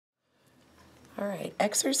All right,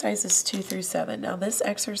 exercises 2 through 7. Now this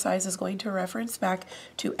exercise is going to reference back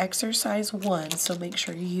to exercise 1, so make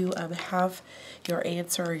sure you have your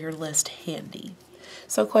answer or your list handy.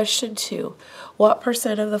 So question 2, what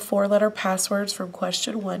percent of the 4-letter passwords from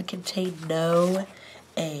question 1 contain no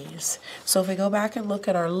A's? So if we go back and look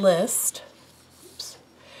at our list,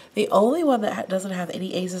 the only one that doesn't have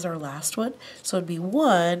any A's is our last one, so it'd be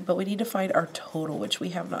 1, but we need to find our total, which we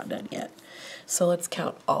have not done yet. So let's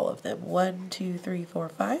count all of them. 1, 2, 3, 4,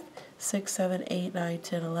 5, 6, 7, 8, 9,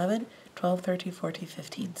 10, 11, 12, 13, 14,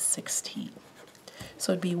 15, 16.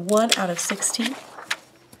 So it'd be 1 out of 16,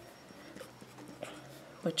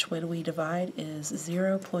 which when we divide is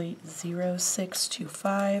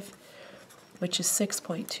 0.0625, which is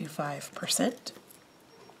 6.25%.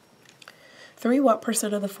 3, what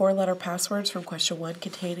percent of the 4-letter passwords from question 1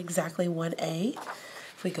 contain exactly one A?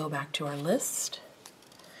 If we go back to our list,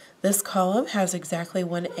 this column has exactly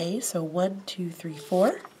one A, so 1, 2, 3,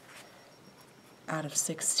 4 out of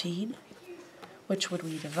 16, which when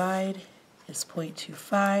we divide is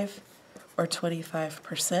 0.25 or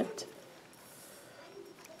 25%.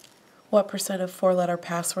 What percent of 4-letter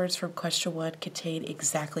passwords from question 1 contain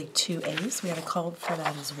exactly 2 A's? We have a column for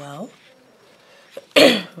that as well.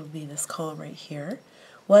 It will be this column right here.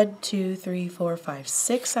 1, 2, 3, 4, 5,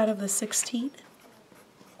 6 out of the 16,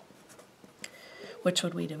 which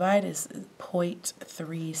when we divide is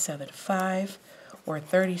 0.375 or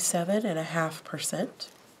 37.5%.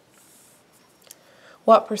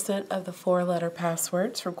 What percent of the 4-letter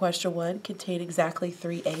passwords from question 1 contain exactly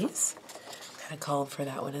 3 A's? Got a column for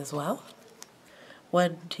that one as well.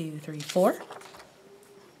 1, 2, 3, 4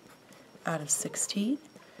 out of 16,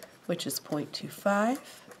 which is 0.25,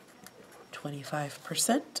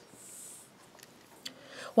 25%.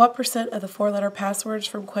 What percent of the 4-letter passwords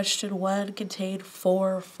from question 1 contain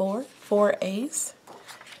 4 A's?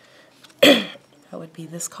 That would be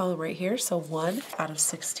this column right here, so 1 out of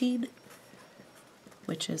 16,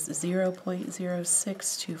 which is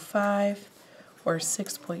 0.0625 or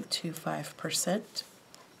 6.25%.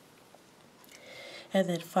 And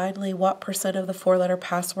then finally, what percent of the 4-letter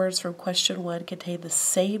passwords from question 1 contain the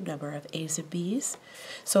same number of A's and B's?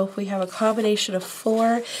 So if we have a combination of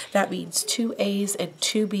 4, that means 2 A's and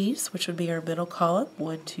 2 B's, which would be our middle column.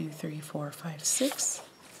 1, 2, 3, 4, 5, 6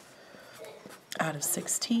 out of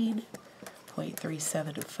 16,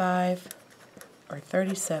 0.375 or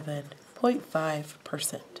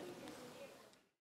 37.5%.